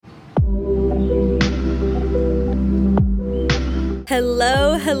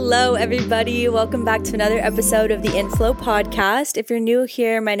Hello, everybody. Welcome back to another episode of the Inflow podcast. If you're new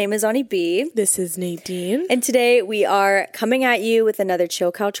here, my name is Ani B. This is Nadine. And today we are coming at you with another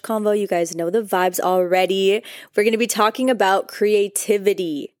Chill Couch Convo. You guys know the vibes already. We're going to be talking about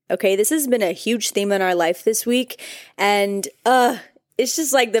creativity. Okay, this has been a huge theme in our life this week. And it's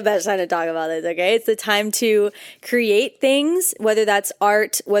just like the best time to talk about this, okay? It's the time to create things, whether that's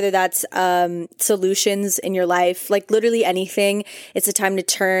art, whether that's solutions in your life, like literally anything. It's a time to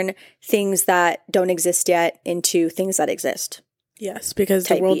turn things that don't exist yet into things that exist. Yes, because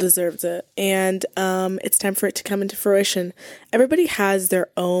the world deserves it. And it's time for it to come into fruition. Everybody has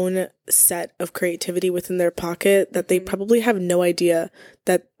their own set of creativity within their pocket that they probably have no idea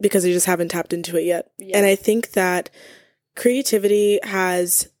that because they just haven't tapped into it yet. Yeah. And I think that creativity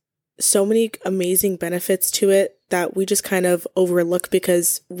has so many amazing benefits to it that we just kind of overlook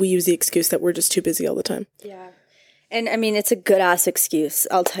because we use the excuse that we're just too busy all the time. Yeah. And I mean, it's a good ass excuse.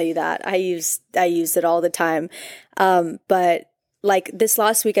 I'll tell you that. I use it all the time. But like this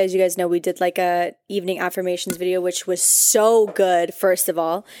last week, as you guys know, we did like a evening affirmations video, which was so good, first of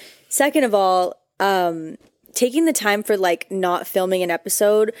all. Second of all, taking the time for like not filming an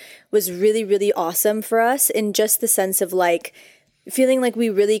episode was really, really awesome for us in just the sense of like feeling like we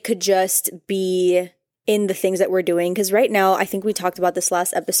really could just be in the things that we're doing. Because right now, I think we talked about this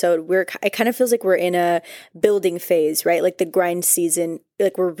last episode, it kind of feels like we're in a building phase, right? Like the grind season,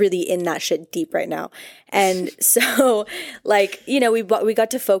 like we're really in that shit deep right now. And so like, you know, we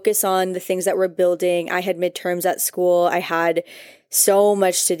got to focus on the things that we're building. I had midterms at school. I had so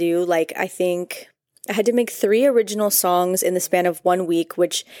much to do. Like I think I had to make 3 original songs in the span of 1 week,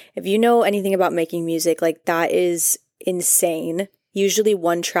 which if you know anything about making music, like that is insane. Usually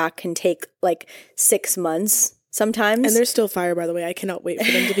one track can take like 6 months sometimes. And they're still fire, by the way. I cannot wait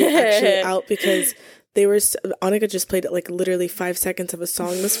for them to be actually out because Annika just played like literally 5 seconds of a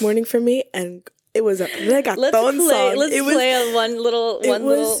song this morning for me and it was a reggaeton song. Let's play one little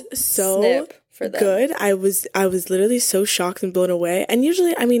snip for them. Good. I was literally so shocked and blown away. And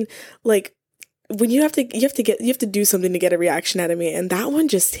usually, I mean, like, when you have to do something to get a reaction out of me, and that one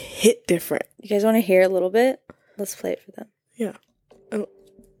just hit different. You guys want to hear a little bit? Let's play it for them. Yeah. Oh.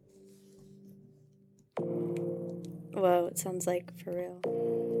 Whoa, it sounds like for real.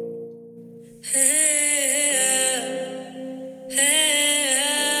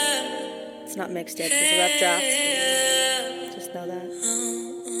 It's not mixed yet. It's a rough draft. Just know that.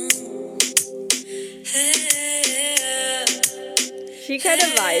 She kind of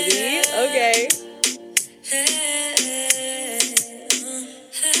vibey. Okay.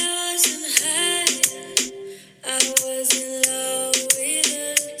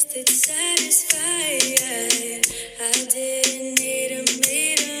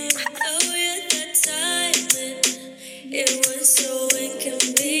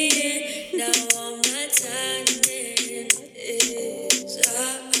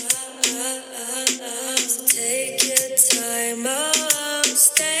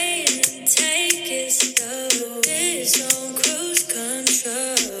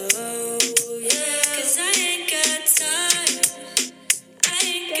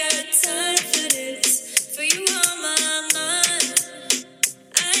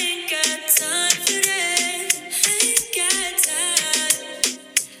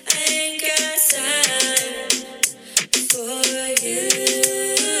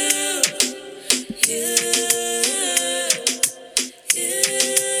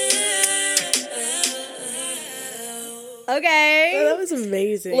 Okay. Oh, that was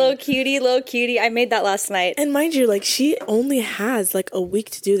amazing. Little cutie. I made that last night. And mind you, like she only has like a week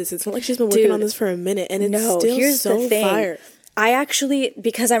to do this. It's not like she's been working on this for a minute and it's still so fire. I actually,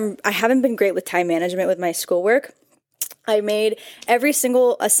 because I haven't been great with time management with my schoolwork, I made every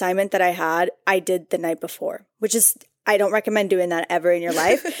single assignment that I had, I did the night before, which is, I don't recommend doing that ever in your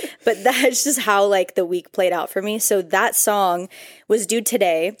life, but that's just how like the week played out for me. So that song was due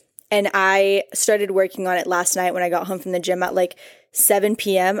today. And I started working on it last night when I got home from the gym at like 7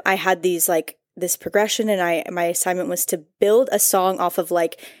 p.m. I had this progression and my assignment was to build a song off of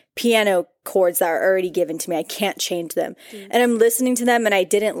like piano chords that are already given to me. I can't change them. And I'm listening to them and I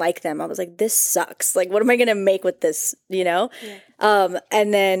didn't like them. I was like, this sucks. Like, what am I going to make with this, you know? Yeah.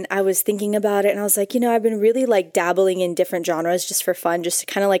 And then I was thinking about it and I was like, you know, I've been really like dabbling in different genres just for fun, just to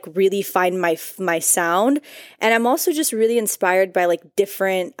kind of like really find my sound. And I'm also just really inspired by like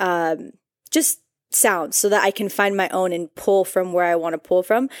different, just sounds so that I can find my own and pull from where I want to pull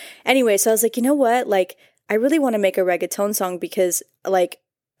from. Anyway, so I was like, you know what? Like, I really want to make a reggaeton song because like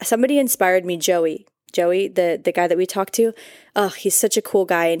somebody inspired me, Joey Joey, the guy that we talked to, he's such a cool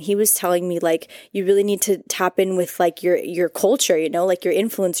guy. And he was telling me like, you really need to tap in with like your culture, you know, like your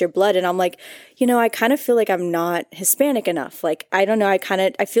influence, your blood. And I'm like, you know, I kind of feel like I'm not Hispanic enough. Like, I don't know.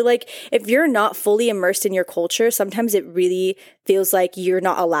 I feel like if you're not fully immersed in your culture, sometimes it really feels like you're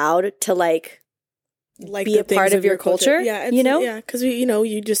not allowed to like be a part of your culture. Yeah, you know? Yeah, because you know,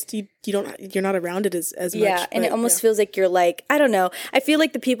 you're not around it as much. Yeah, and it almost feels like you're like, I don't know. I feel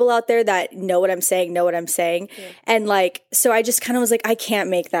like the people out there that know what I'm saying. Yeah. And like, so I just kind of was like, I can't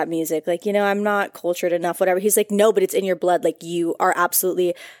make that music. Like, you know, I'm not cultured enough, whatever. He's like, no, but it's in your blood. Like, you are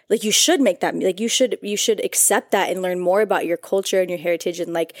absolutely, like, you should make that. Like, you should accept that and learn more about your culture and your heritage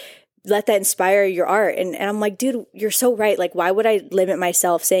and like, let that inspire your art. And I'm like, dude, you're so right. Like, why would I limit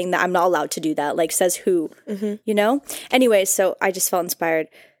myself saying that I'm not allowed to do that? Like, says who, you know? Anyway, so I just felt inspired.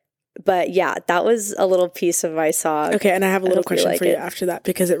 But yeah, that was a little piece of my song. Okay, and I have a little question for you after that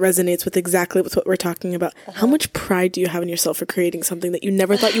because it resonates with exactly with what we're talking about. How much pride do you have in yourself for creating something that you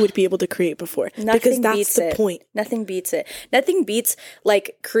never thought you would be able to create before? Because that's the point. Nothing beats it. Nothing beats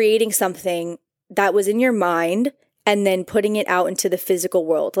like creating something that was in your mind and then putting it out into the physical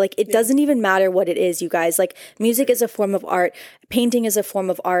world. Like, it doesn't even matter what it is, you guys. Like, music is a form of art. Painting is a form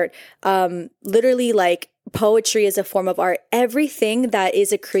of art. Literally, like, poetry is a form of art. Everything that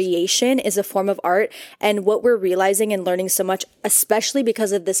is a creation is a form of art. And what we're realizing and learning so much, especially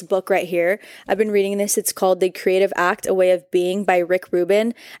because of this book right here, I've been reading this. It's called The Creative Act, A Way of Being by Rick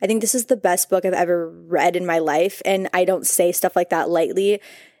Rubin. I think this is the best book I've ever read in my life. And I don't say stuff like that lightly.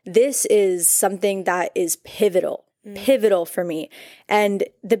 This is something that is pivotal for me. And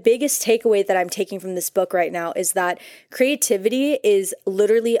the biggest takeaway that I'm taking from this book right now is that creativity is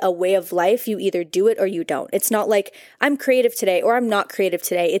literally a way of life. You either do it or you don't. It's not like I'm creative today or I'm not creative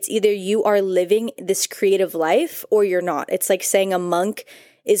today. It's either you are living this creative life or you're not. It's like saying a monk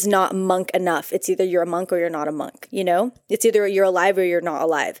is not monk enough. It's either you're a monk or you're not a monk, you know? It's either you're alive or you're not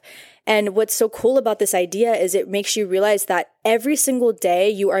alive. And what's so cool about this idea is it makes you realize that every single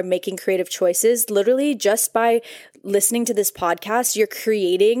day you are making creative choices. Literally just by listening to this podcast, you're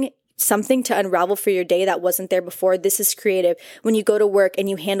creating something to unravel for your day that wasn't there before. This is creative. When you go to work and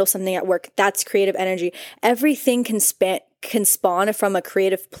you handle something at work, that's creative energy. Everything can spawn from a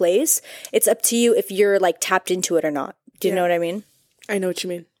creative place. It's up to you if you're like tapped into it or not. Do you know what I mean? I know what you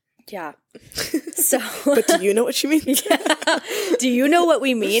mean. Yeah. So, but do you know what you mean? Yeah. Do you know what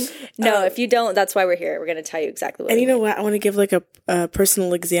we mean? No, if you don't, that's why we're here. We're going to tell you exactly what. And you know what? I want to give like a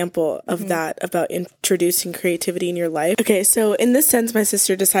personal example of that about introducing creativity in your life. Okay, so in this sense, my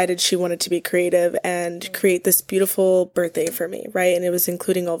sister decided she wanted to be creative and create this beautiful birthday for me, right? And it was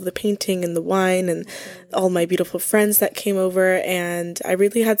including all of the painting and the wine and all my beautiful friends that came over. And I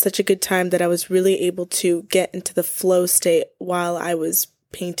really had such a good time that I was really able to get into the flow state while I was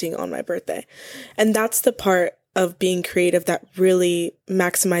painting on my birthday. And that's the part of being creative that really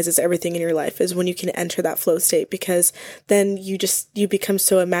maximizes everything in your life, is when you can enter that flow state, because then you become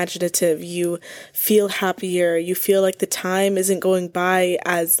so imaginative. You feel happier. You feel like the time isn't going by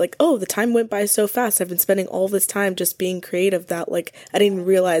as like, oh, the time went by so fast. I've been spending all this time just being creative that like I didn't even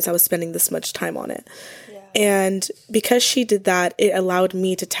realize I was spending this much time on it. And because she did that, it allowed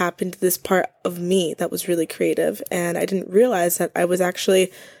me to tap into this part of me that was really creative. And I didn't realize that I was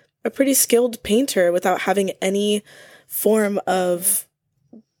actually a pretty skilled painter without having any form of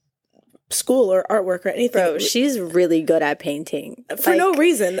school or artwork or anything. Bro, she's really good at painting. For no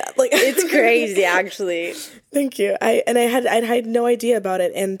reason. Like it's crazy, actually. Thank you. I had no idea about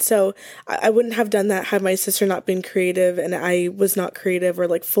it. And so I wouldn't have done that had my sister not been creative and I was not creative or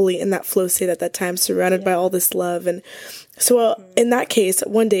like fully in that flow state at that time, surrounded by all this love. And so in that case,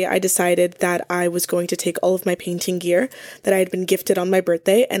 one day I decided that I was going to take all of my painting gear that I had been gifted on my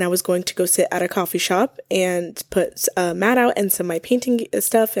birthday, and I was going to go sit at a coffee shop and put a mat out and some of my painting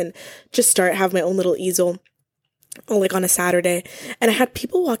stuff and just have my own little easel, like on a Saturday. And I had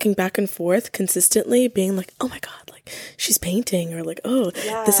people walking back and forth consistently being like, oh my God, like she's painting, or like, oh,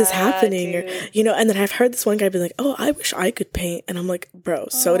 this is happening, dude. Or, you know, and then I've heard this one guy be like, oh, I wish I could paint. And I'm like, bro,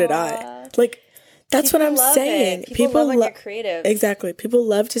 so did I. Like, that's what I'm saying. People love when you're creative. Exactly. People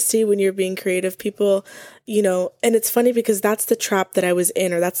love to see when you're being creative. People, you know, and it's funny because that's the trap that I was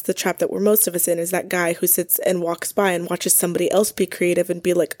in, or that's the trap that we're most of us in, is that guy who sits and walks by and watches somebody else be creative and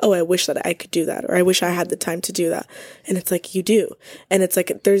be like, oh, I wish that I could do that, or I wish I had the time to do that. And it's like, you do. And it's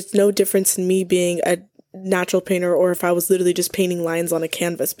like, there's no difference in me being a natural painter or if I was literally just painting lines on a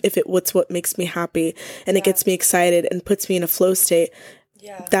canvas. If what's what makes me happy and it gets me excited and puts me in a flow state,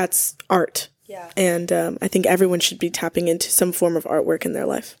 that's art. Yeah. And I think everyone should be tapping into some form of artwork in their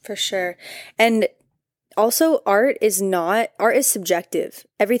life. For sure. And also art is subjective.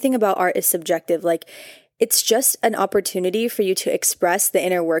 Everything about art is subjective. Like, it's just an opportunity for you to express the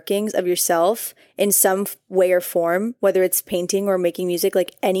inner workings of yourself in some way or form, whether it's painting or making music,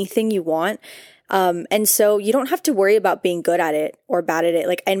 like anything you want. And so you don't have to worry about being good at it or bad at it.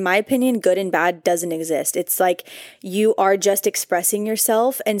 Like, in my opinion, good and bad doesn't exist. It's like you are just expressing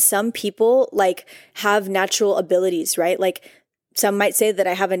yourself, and some people like have natural abilities, right? Like, some might say that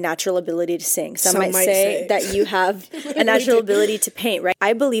I have a natural ability to sing. Some might say that you have a natural ability to paint, right?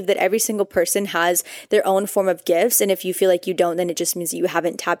 I believe that every single person has their own form of gifts. And if you feel like you don't, then it just means that you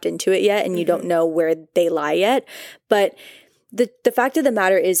haven't tapped into it yet and you don't know where they lie yet. But the fact of the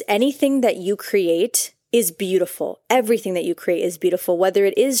matter is, anything that you create is beautiful. Everything that you create is beautiful, whether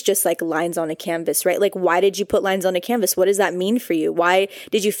it is just like lines on a canvas, right? Like, why did you put lines on a canvas? What does that mean for you? Why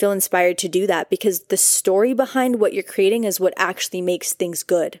did you feel inspired to do that? Because the story behind what you're creating is what actually makes things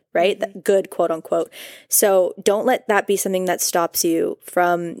good, right? That good, quote unquote. So don't let that be something that stops you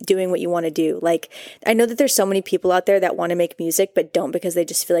from doing what you want to do. Like, I know that there's so many people out there that want to make music, but don't, because they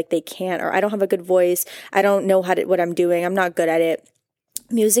just feel like they can't, or I don't have a good voice. I don't know what I'm doing. I'm not good at it.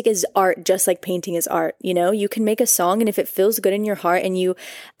 Music is art, just like painting is art. You know, you can make a song, and if it feels good in your heart and you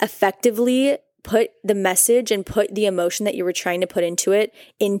effectively put the message and put the emotion that you were trying to put into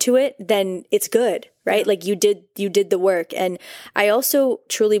it, then it's good, right? Like, you did the work. And I also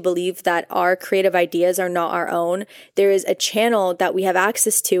truly believe that our creative ideas are not our own. There is a channel that we have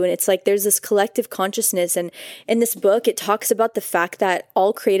access to, and it's like there's this collective consciousness. And in this book, it talks about the fact that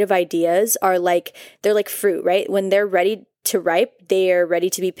all creative ideas are like, they're like fruit, right? When they're ready to ripe, they are ready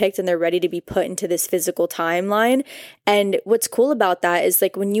to be picked, and they're ready to be put into this physical timeline. And what's cool about that is,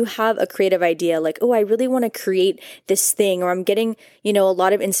 like, when you have a creative idea, like, oh, I really want to create this thing, or I'm getting, a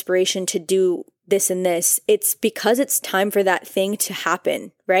lot of inspiration to do this and this, it's because it's time for that thing to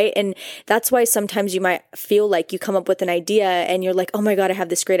happen, right? And that's why sometimes you might feel like you come up with an idea and you're like, oh my God, I have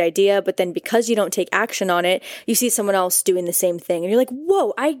this great idea. But then because you don't take action on it, you see someone else doing the same thing. And you're like,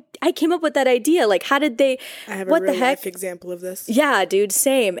 whoa, I came up with that idea. Like, how did they, I have what a real life example of this. Yeah, dude,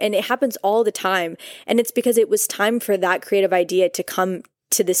 same. And it happens all the time. And it's because it was time for that creative idea to come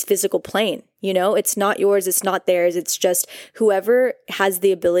to this physical plane. It's not yours, it's not theirs. It's just whoever has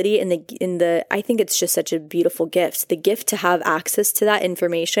the ability I think it's just such a beautiful gift. The gift to have access to that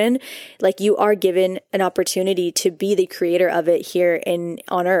information, like, you are given an opportunity to be the creator of it here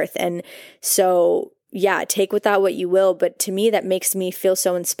on earth. And so, yeah, take with that what you will. But to me, that makes me feel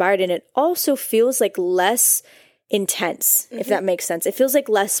so inspired. And it also feels like less intense, if that makes sense. It feels like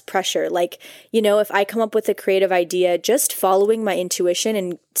less pressure. Like, if I come up with a creative idea, just following my intuition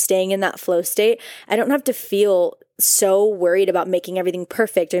and staying in that flow state, I don't have to feel so worried about making everything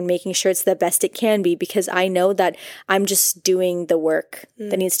perfect and making sure it's the best it can be, because I know that I'm just doing the work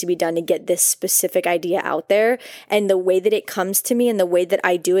that needs to be done to get this specific idea out there. And the way that it comes to me and the way that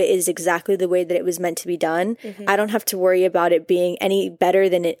I do it is exactly the way that it was meant to be done. I don't have to worry about it being any better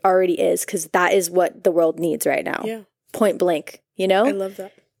than it already is, because that is what the world needs right now. Yeah. Point blank, I love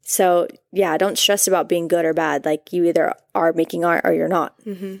that. So yeah, don't stress about being good or bad. Like, you either are making art or you're not.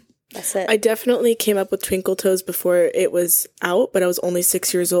 That's it. I definitely came up with Twinkle Toes before it was out, but I was only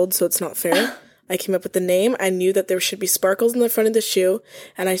 6 years old, so it's not fair. I came up with the name. I knew that there should be sparkles in the front of the shoe,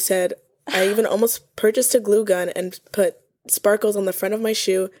 and I even almost purchased a glue gun and put sparkles on the front of my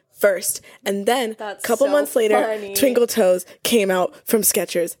shoe first. And then a couple months later, Twinkle Toes came out from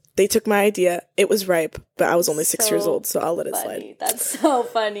Skechers. They took my idea. It was ripe, but I was only 6 years old, so I'll let it slide. That's so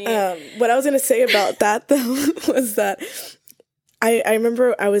funny. What I was going to say about that, though, was that I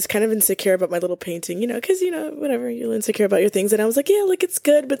remember I was kind of insecure about my little painting, because, whatever, you're insecure about your things. And I was like, yeah, look, it's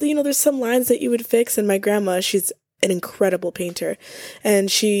good. But, there's some lines that you would fix. And my grandma, she's an incredible painter.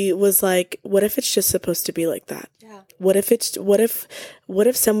 And she was like, what if it's just supposed to be like that? Yeah. What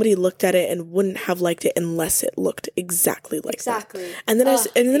if somebody looked at it and wouldn't have liked it unless it looked exactly like that? And then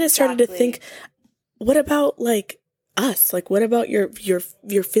I started to think, what about, like, us? Like, what about your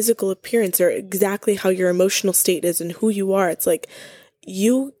physical appearance, or exactly how your emotional state is and who you are? It's like,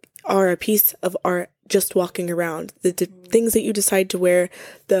 you are a piece of art just walking around. The things that you decide to wear,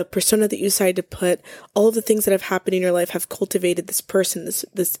 the persona that you decide to put, all of the things that have happened in your life have cultivated this person,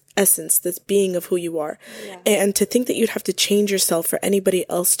 this essence, this being of who you are. Yeah. And to think that you'd have to change yourself for anybody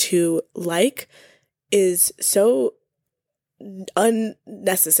else to like is so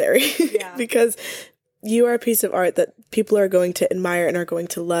unnecessary. Yeah. Because you are a piece of art that people are going to admire and are going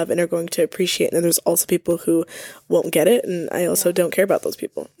to love and are going to appreciate. And there's also people who won't get it. And I also don't care about those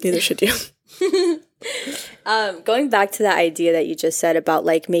people. Neither should you. Going back to that idea that you just said about,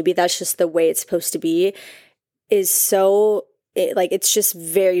 like, maybe that's just the way it's supposed to be, is so it's just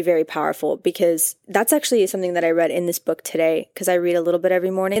very, very powerful, because that's actually something that I read in this book today, because I read a little bit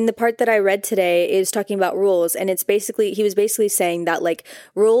every morning. And the part that I read today is talking about rules. And he was basically saying that like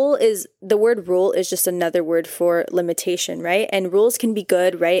the word rule is just another word for limitation, right? And rules can be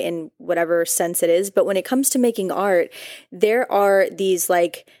good, right? In whatever sense it is. But when it comes to making art, there are these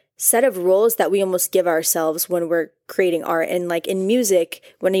like set of rules that we almost give ourselves when we're creating art. And like in music,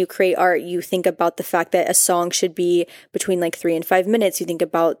 when you create art, you think about the fact that a song should be between like 3 and 5 minutes. You think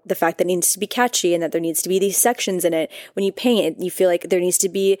about the fact that it needs to be catchy and that there needs to be these sections in it. When you paint it, you feel like there needs to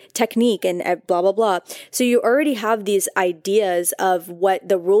be technique and blah, blah, blah. So you already have these ideas of what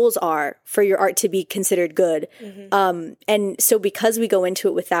the rules are for your art to be considered good. Mm-hmm. And so because we go into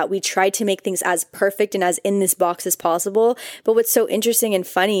it with that, we try to make things as perfect and as in this box as possible. But what's so interesting and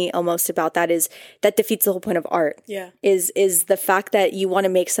funny almost about that is that defeats the whole point of art. Yeah. Is the fact that you want to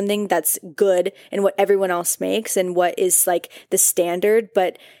make something that's good and what everyone else makes and what is like the standard,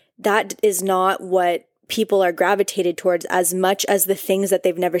 but that is not what people are gravitated towards as much as the things that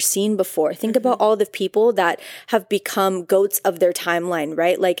they've never seen before. Think about all the people that have become goats of their timeline,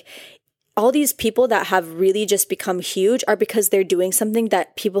 right? Like all these people that have really just become huge are because they're doing something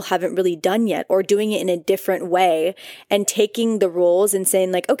that people haven't really done yet, or doing it in a different way, and taking the rules and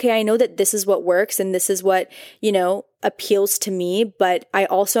saying like, okay, I know that this is what works and this is what, appeals to me, but I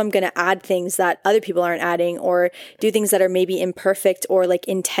also am going to add things that other people aren't adding, or do things that are maybe imperfect or like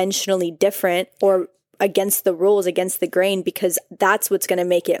intentionally different or against the rules, against the grain, because that's what's going to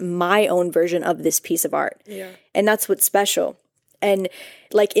make it my own version of this piece of art. Yeah. And that's what's special. And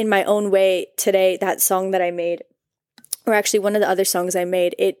like in my own way today, that song that I made, or actually one of the other songs I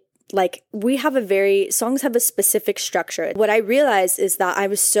made, songs have a specific structure. What I realized is that I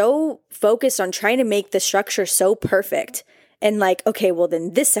was so focused on trying to make the structure so perfect. And like, okay, well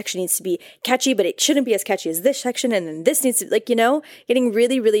then this section needs to be catchy, but it shouldn't be as catchy as this section. And then this needs to, getting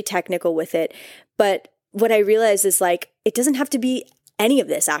really, really technical with it. But what I realized is like, it doesn't have to be any of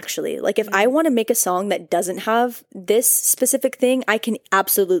this actually. Like if I want to make a song that doesn't have this specific thing, I can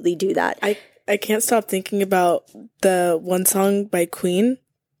absolutely do that. I can't stop thinking about the one song by Queen,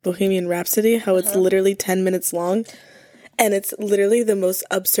 Bohemian Rhapsody, how it's literally 10 minutes long. And it's literally the most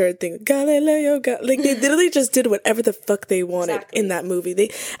absurd thing. Galileo, like they literally just did whatever the fuck they wanted in that movie.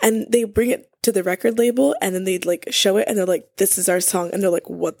 They bring it to the record label and then they'd like show it and they're like, this is our song. And they're like,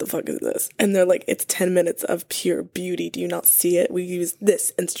 what the fuck is this? And they're like, it's 10 minutes of pure beauty. Do you not see it? We use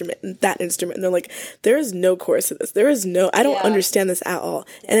this instrument and that instrument. And they're like, there is no chorus to this. I don't understand this at all.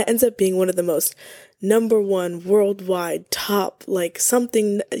 Yeah. And it ends up being one of the most #1 worldwide top, like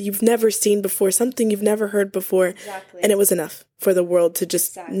something you've never seen before, something you've never heard before. Exactly. And it was enough for the world to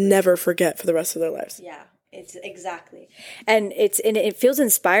just never forget for the rest of their lives. Yeah. It's exactly. And it feels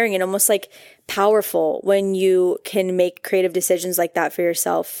inspiring and almost like powerful when you can make creative decisions like that for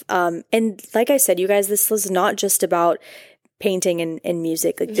yourself. And like I said, you guys, this was not just about painting and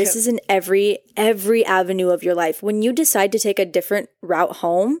music. Like this is in every avenue of your life. When you decide to take a different route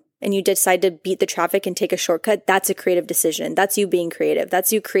home, and you decide to beat the traffic and take a shortcut, that's a creative decision. That's you being creative.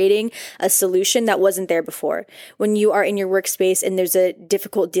 That's you creating a solution that wasn't there before. When you are in your workspace and there's a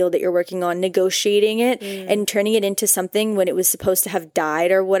difficult deal that you're working on, negotiating it and turning it into something when it was supposed to have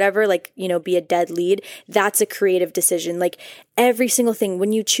died or whatever, like, be a dead lead, that's a creative decision. Like every single thing,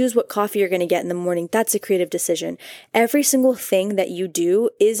 when you choose what coffee you're going to get in the morning, that's a creative decision. Every single thing that you do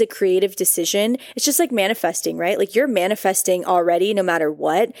is a creative decision. It's just like manifesting, right? Like you're manifesting already no matter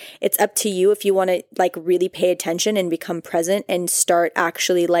what. It's up to you if you want to like really pay attention and become present and start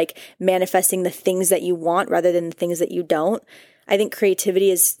actually like manifesting the things that you want rather than the things that you don't. I think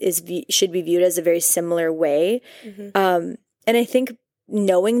creativity should be viewed as a very similar way. And I think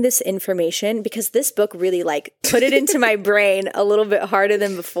knowing this information, because this book really like put it into my brain a little bit harder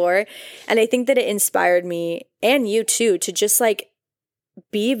than before. And I think that it inspired me and you too, to just like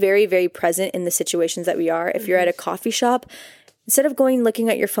be very, very present in the situations that we are. If you're at a coffee shop, instead of going looking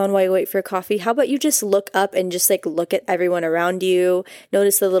at your phone while you wait for a coffee, how about you just look up and just like look at everyone around you,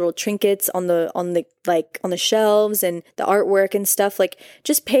 notice the little trinkets on the shelves and the artwork and stuff. Like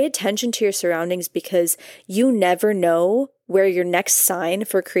just pay attention to your surroundings, because you never know where your next sign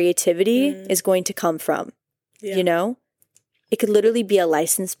for creativity is going to come from. Yeah. It could literally be a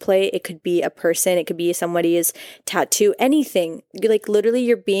license plate. It could be a person. It could be somebody's tattoo, anything. Like literally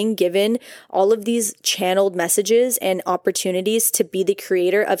you're being given all of these channeled messages and opportunities to be the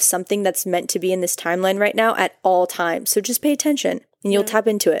creator of something that's meant to be in this timeline right now at all times. So just pay attention and you'll tap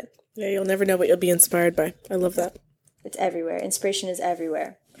into it. Yeah, you'll never know what you'll be inspired by. I love that. It's everywhere. Inspiration is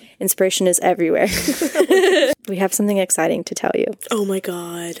everywhere. Inspiration is everywhere. We have something exciting to tell you. Oh my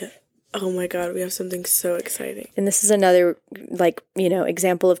God. Oh my God, we have something so exciting. And this is another, like, you know,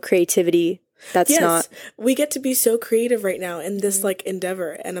 example of creativity. We get to be so creative right now in this like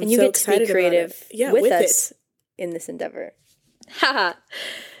endeavor, and I'm so excited to be creative about it. Yeah, with us in this endeavor. Haha.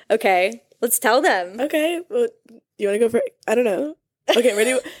 Okay, let's tell them. Okay, well, you want to go for? I don't know. Okay,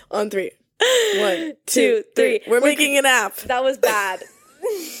 ready? On 3. 1, 2, 3. We're making an app. That was bad.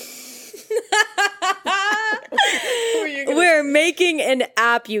 We're making an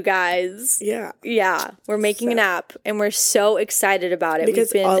app, you guys. Yeah. We're making an app, and we're so excited about it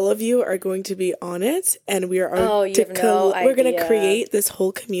because all of you are going to be on it, and we are. We're going to create this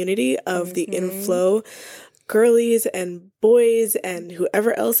whole community of the Inflow girlies and boys and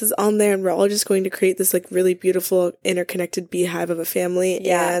whoever else is on there, and we're all just going to create this like really beautiful interconnected beehive of a family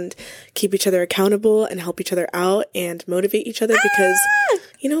and keep each other accountable and help each other out and motivate each other because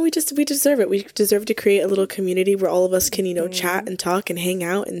you know we deserve it. We deserve to create a little community where all of us can, you know, chat and talk and hang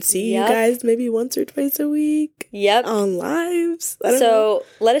out and see you guys maybe once or twice a week on lives. So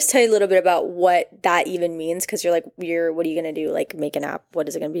let us tell you a little bit about what that even means, because you're like, what are you going to do? Like, make an app. What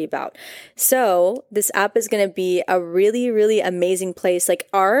is it going to be about? So this app is going to be a really, really amazing place. Like,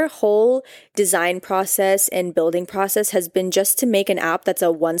 our whole design process and building process has been just to make an app that's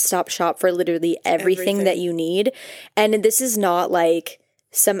a one-stop shop for literally everything that you need. And this is not like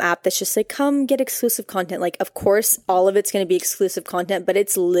some app that's just like, come get exclusive content. Like, of course, all of it's going to be exclusive content, but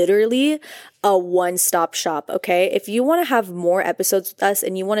it's literally a one-stop shop, okay? If you want to have more episodes with us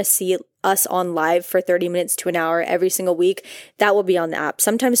and you want to see us on live for 30 minutes to an hour every single week, that will be on the app.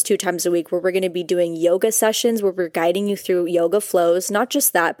 Sometimes 2 times a week, where we're going to be doing yoga sessions where we're guiding you through yoga flows. Not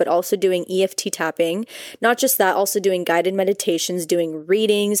just that, but also doing EFT tapping. Not just that, also doing guided meditations, doing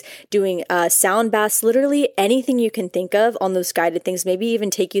readings, doing sound baths, literally anything you can think of on those guided things. Maybe even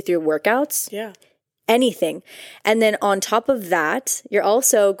take you through workouts. Yeah. Anything. And then on top of that, you're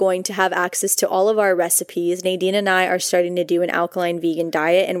also going to have access to all of our recipes. Nadine and I are starting to do an alkaline vegan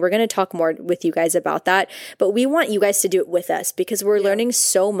diet, and we're going to talk more with you guys about that. But we want you guys to do it with us because we're learning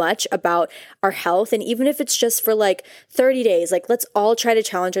so much about our health. And even if it's just for like 30 days, like, let's all try to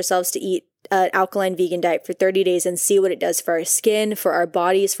challenge ourselves to eat an alkaline vegan diet for 30 days and see what it does for our skin, for our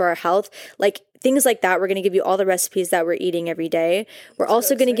bodies, for our health. Like, things like that. We're going to give you all the recipes that we're eating every day. We're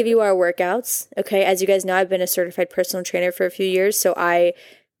also going to give you our workouts. Okay. As you guys know, I've been a certified personal trainer for a few years, so I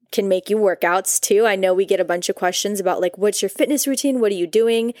can make you workouts too. I know we get a bunch of questions about like, what's your fitness routine? What are you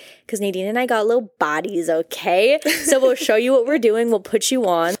doing? Because Nadine and I got little bodies, okay? So we'll show you what we're doing. We'll put you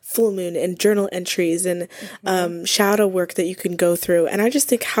on. Full moon and journal entries and shadow work that you can go through. And I just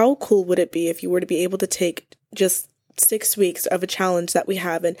think, how cool would it be if you were to be able to take just 6 weeks of a challenge that we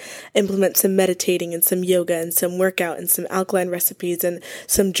have and implement some meditating and some yoga and some workout and some alkaline recipes and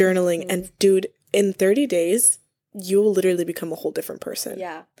some journaling. And dude, in 30 days, you will literally become a whole different person.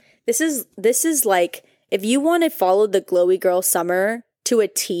 Yeah. This is like, if you want to follow the glowy girl summer to a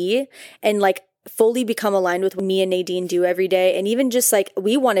T and like fully become aligned with what me and Nadine do every day, and even just like,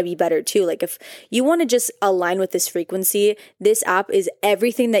 we want to be better too. Like, if you want to just align with this frequency, this app is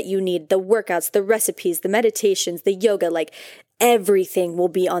everything that you need. The workouts, the recipes, the meditations, the yoga, like everything will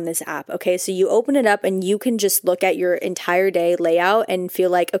be on this app. Okay. So you open it up and you can just look at your entire day layout and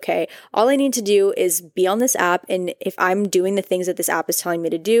feel like, okay, all I need to do is be on this app. And if I'm doing the things that this app is telling me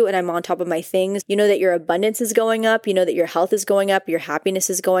to do and I'm on top of my things, you know that your abundance is going up, you know that your health is going up, your happiness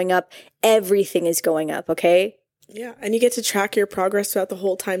is going up, everything is going up. Okay. Yeah, and you get to track your progress throughout the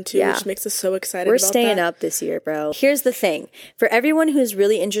whole time too, which makes us so excited about that. We're staying up this year, bro. Here's the thing. For everyone who's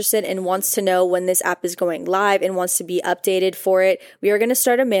really interested and wants to know when this app is going live and wants to be updated for it, we are going to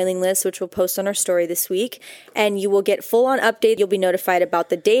start a mailing list, which we'll post on our story this week, and you will get full-on update. You'll be notified about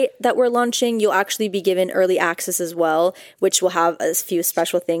the date that we're launching. You'll actually be given early access as well, which will have a few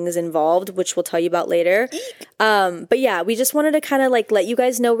special things involved, which we'll tell you about later. But yeah, we just wanted to kind of like let you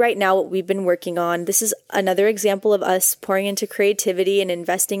guys know right now what we've been working on. This is another example of us pouring into creativity and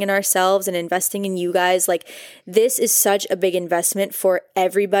investing in ourselves and investing in you guys. Like, this is such a big investment for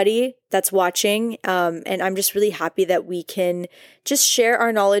everybody that's watching. And I'm just really happy that we can just share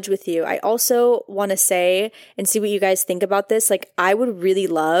our knowledge with you. I also want to say and see what you guys think about this. Like, I would really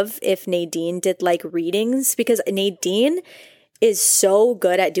love if Nadine did like readings, because Nadine is so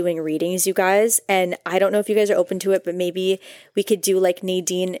good at doing readings, you guys. And I don't know if you guys are open to it, but maybe we could do like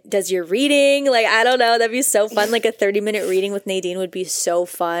Nadine does your reading. Like, I don't know. That'd be so fun. Like a 30-minute reading with Nadine would be so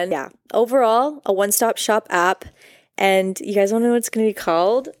fun. Yeah. Overall, a one-stop shop app. And you guys want to know what it's going to be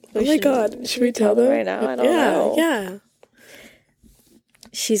called? Oh my God. Should we tell them right now? I don't know. Yeah.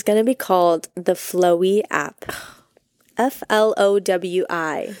 She's going to be called the Flowy app.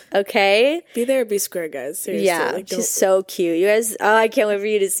 FLOWI. Okay? Be there or be square, guys. Seriously. Yeah, she's so cute. You guys, I can't wait for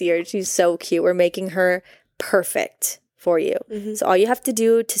you to see her. She's so cute. We're making her perfect for you. So all you have to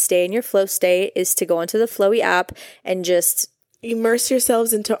do to stay in your flow state is to go onto the Flowy app and just immerse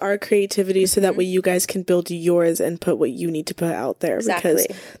yourselves into our creativity so that way you guys can build yours and put what you need to put out there. Because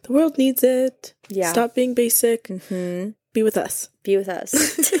the world needs it. Yeah. Stop being basic. Be with us. Be with us.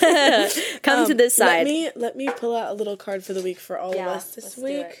 Come to this side. Let me pull out a little card for the week for all of us this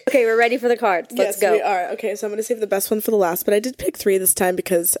week. Okay, we're ready for the cards. Let's go. We are. Okay, so I'm going to save the best one for the last, but I did pick 3 this time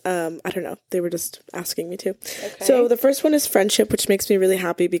because, I don't know, they were just asking me to. Okay. So the first one is friendship, which makes me really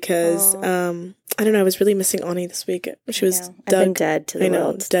happy because, I don't know, I was really missing Ani this week. She was I've been dead to the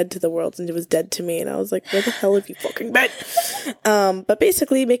world. Dead to the world, and it was dead to me, and I was like, where the hell have you fucking been? But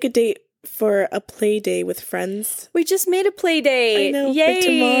basically, make a date for a play day with friends. We just made a play day. I know. Yay!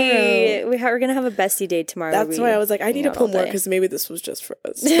 Tomorrow. We're gonna have a bestie day tomorrow. That's why I was like, I need to pull more because maybe this was just for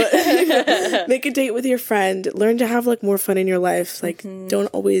us. But make a date with your friend. Learn to have like more fun in your life. Like don't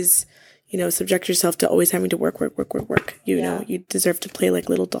always, subject yourself to always having to work. You know, you deserve to play like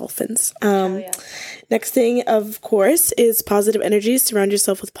little dolphins. Next thing, of course, is positive energy. Surround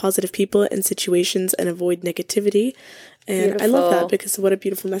yourself with positive people and situations and avoid negativity. And beautiful. I love that because what a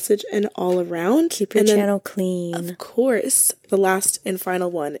beautiful message and all around. Keep your channel clean. Of course, the last and final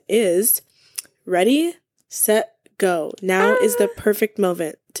one is ready, set, go. Now is the perfect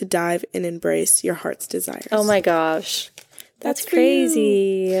moment to dive and embrace your heart's desires. Oh my gosh. That's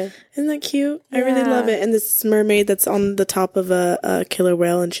crazy. Isn't that cute? Yeah. I really love it. And this mermaid that's on the top of a killer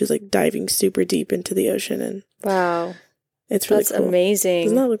whale and she's like diving super deep into the ocean. And wow. It's really cool. That's amazing.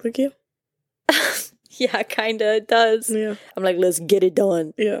 Doesn't that look like you? Yeah, kind of. It does. Yeah. I'm like, let's get it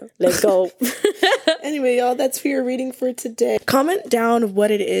done. Yeah. Let's go. Anyway, y'all, that's for your reading for today. Comment down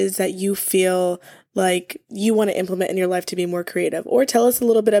what it is that you feel like you want to implement in your life to be more creative, or tell us a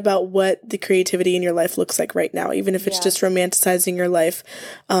little bit about what the creativity in your life looks like right now, even if it's just romanticizing your life,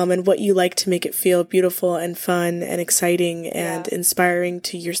 and what you like to make it feel beautiful and fun and exciting and inspiring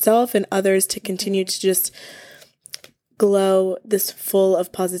to yourself and others to continue to just glow this full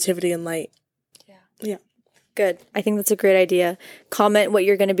of positivity and light. Yeah. Good. I think that's a great idea. Comment what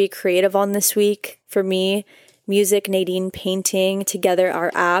you're going to be creative on this week. For me, music, Nadine painting, together our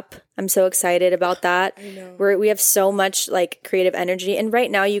app. I'm so excited about that. I know. We have so much like creative energy. And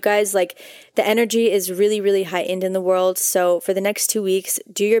right now, you guys, like the energy is really, really heightened in the world. So for the next 2 weeks,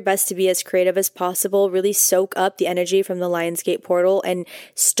 do your best to be as creative as possible. Really soak up the energy from the Lionsgate portal and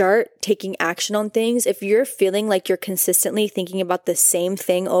start taking action on things. If you're feeling like you're consistently thinking about the same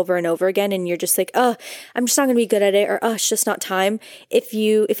thing over and over again, and you're just like, oh, I'm just not going to be good at it, or oh, it's just not time. If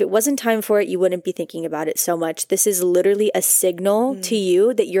it wasn't time for it, you wouldn't be thinking about it so much. This is literally a signal to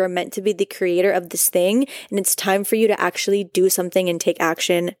you that you're meant to be the creator of this thing, and it's time for you to actually do something and take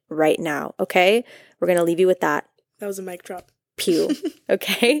action right now. Okay? We're going to leave you with that. That was a mic drop. Pew.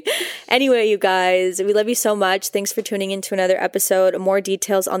 Okay? Anyway, you guys, we love you so much. Thanks for tuning into another episode. More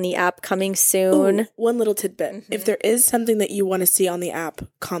details on the app coming soon. Ooh, one little tidbit. If there is something that you want to see on the app,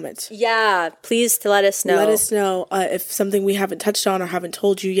 comment. Yeah, please to let us know. Let us know if something we haven't touched on or haven't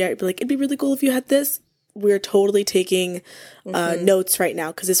told you yet. Be like, it'd be really cool if you had this. We're totally taking notes right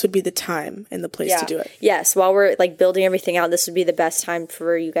now because this would be the time and the place to do it. Yes, while we're like building everything out, this would be the best time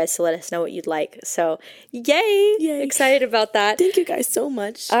for you guys to let us know what you'd like. So, yay! Excited about that. Thank you guys so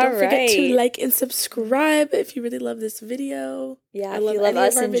much. Don't forget to like and subscribe if you really love this video. Yeah, if you love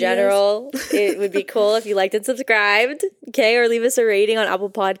us in general, it would be cool if you liked and subscribed. Okay, or leave us a rating on Apple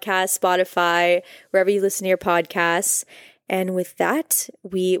Podcasts, Spotify, wherever you listen to your podcasts. And with that,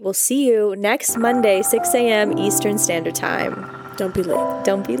 we will see you next Monday, 6 a.m. Eastern Standard Time. Don't be late.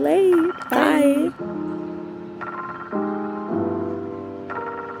 Don't be late. Bye.